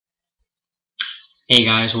Hey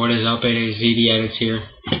guys, what is up? It is ZD Edits here,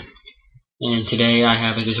 and today I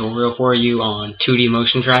have a tutorial for you on 2D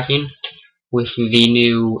motion tracking with the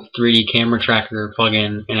new 3D camera tracker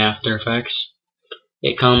plugin in After Effects.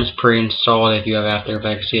 It comes pre-installed if you have After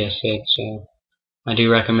Effects CS6, so I do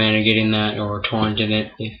recommend getting that or torrenting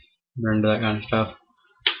it if you're into that kind of stuff.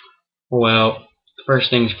 Well, first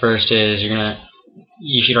things first is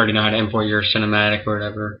you should already know how to import your cinematic or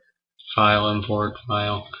whatever file, import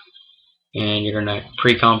file, and you're gonna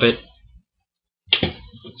pre-comp it.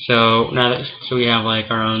 So we have like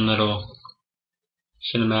our own little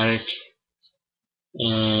cinematic,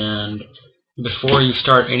 and before you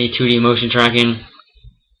start any 2D motion tracking,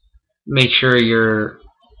 make sure your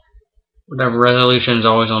whatever resolution is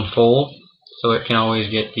always on full, so it can always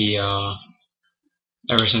get the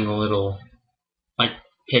every single little like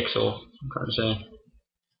pixel, I'm trying to say.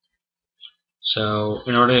 So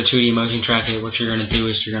in order to 2D motion track it, what you're going to do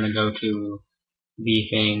is you're going to go to the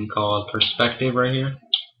thing called perspective right here.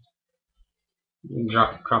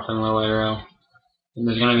 Drop the little arrow, and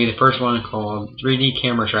there's going to be the first one called 3D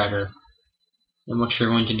camera tracker. And what you're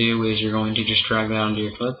going to do is you're going to just drag that onto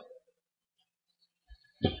your clip.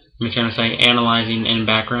 It's going to say analyzing in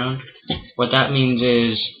background. What that means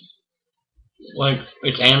is, like,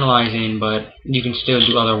 it's analyzing, but you can still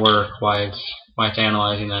do other work while it's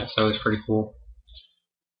analyzing that, so it's pretty cool.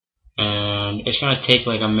 And it's going to take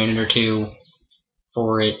like a minute or two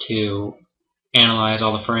for it to analyze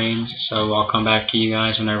all the frames, so I'll come back to you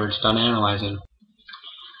guys whenever it's done analyzing.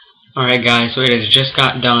 Alright guys, so it has just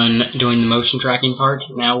got done doing the motion tracking part.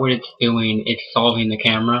 Now what it's doing, it's solving the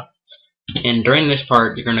camera. And during this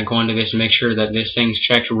part, you're going to go into this and make sure that this thing's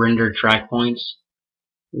checked rendered track points.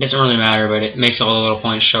 It doesn't really matter, but it makes all the little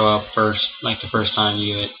points show up first, like the first time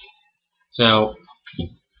you do it. So,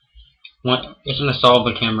 it's going to solve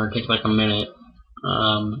the camera. It takes like a minute.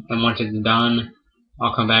 And once it's done,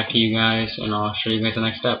 I'll come back to you guys and I'll show you guys the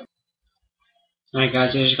next step. Alright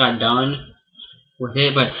guys, it just got done with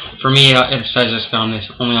it, but for me it says it's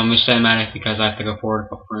only on this cinematic because I have to go forward a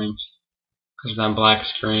couple frames because of that black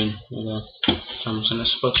screen. So I'm just going to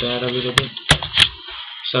split that a little bit.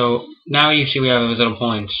 So now you see we have those little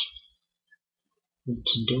points.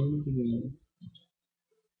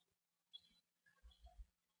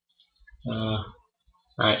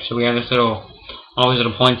 Alright, so we have all these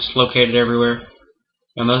little points located everywhere.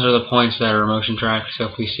 And those are the points that are motion tracked, so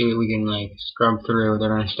if we see that we can like scrub through,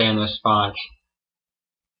 they're going to stay in those spots.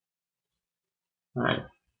 Alright.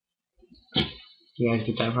 You guys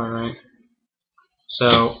get that part right?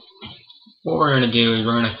 So, what we're going to do is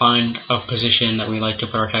we're going to find a position that we like to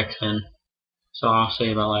put our text in. So I'll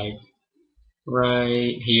say about like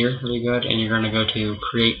right here, really good, and you're going to go to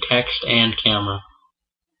create text and camera.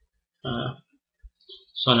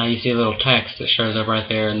 So now you see a little text that shows up right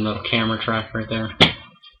there and the little camera track right there.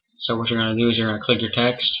 So what you're going to do is you're going to click your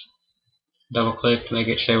text, double click to make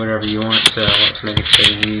it say whatever you want. So let's make it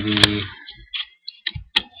say ZD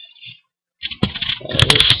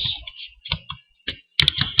Edits.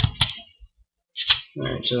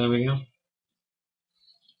 Alright, so there we go.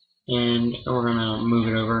 And we're going to move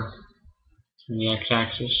it over to the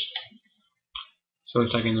x-axis. So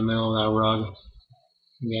it's like in the middle of that rug,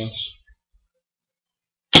 yes.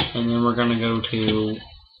 And then we're going to go to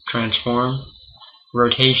transform,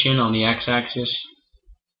 rotation on the x-axis,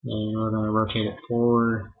 and we're going to rotate it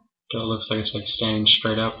forward until it looks like it's like standing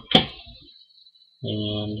straight up.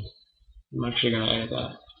 And I'm actually going to edit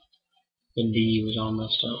that. The D was all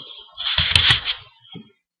messed up.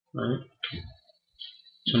 Alright.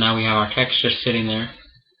 So now we have our text just sitting there.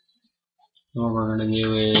 And what we're going to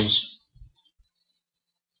do is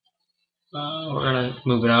we're going to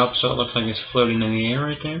move it up so it looks like it's floating in the air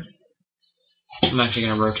right there. I'm actually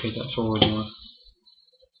going to rotate that forward more.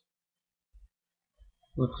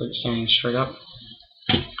 Looks like it's standing straight up.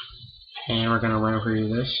 And we're going to run over to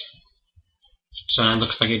this. So it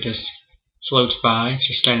looks like it just floats by. It's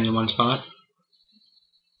just standing in one spot.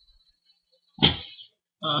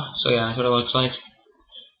 So yeah, that's what it looks like.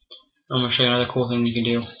 I'm going to show you another cool thing you can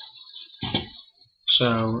do.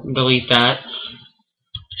 So delete that.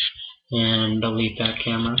 And delete that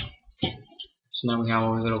camera. So now we have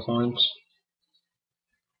all these little points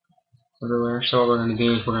everywhere. So what we're going to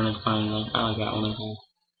do is we're going to find, like, I like that one. Okay.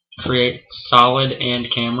 Create solid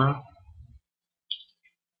and camera.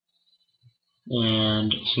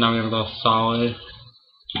 And so now we have a little solid.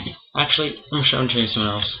 Actually, I'm going to show you something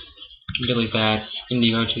else. Delete that, and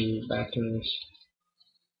you go back to this,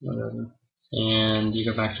 whatever, and you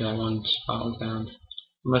go back to that one spot we found.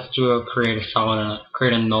 Let's create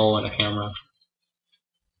a null in a camera.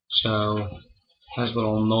 So it has a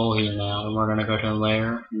little null here now, and we're going to go to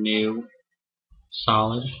layer, new,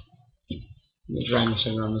 solid. Let me drag this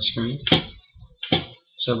over on the screen.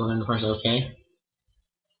 So we're going to press OK.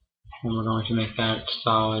 And we're going to make that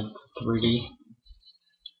solid 3D.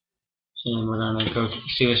 And we're going to go to,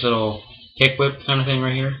 see this little pick whip kind of thing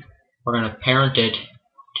right here? We're going to parent it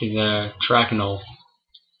to the track null.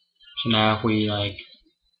 So now if we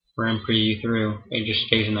run preview through, it just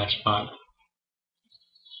stays in that spot.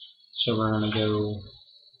 So we're going to go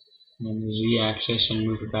on the Z-axis and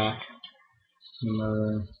move it back.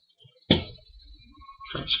 And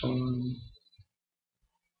transform.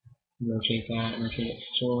 Rotate that, rotate it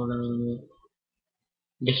forward a little bit.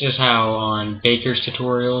 This is how on Baker's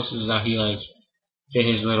tutorials, this is how he did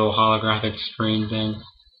his little holographic screen thing.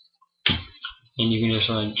 And you can just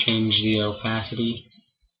change the opacity.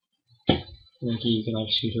 You can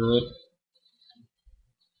see through it.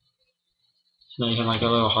 So now you have a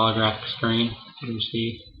little holographic screen. You can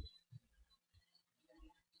see.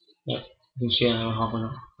 Yep, you can see that little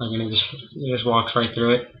holographic. It just walks right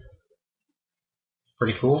through it.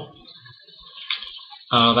 Pretty cool.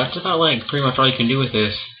 That's about pretty much all you can do with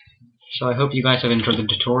this. So I hope you guys have enjoyed the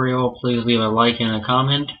tutorial. Please leave a like and a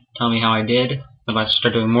comment. Tell me how I did. I'm about to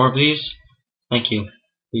start doing more of these. Thank you.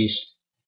 Peace.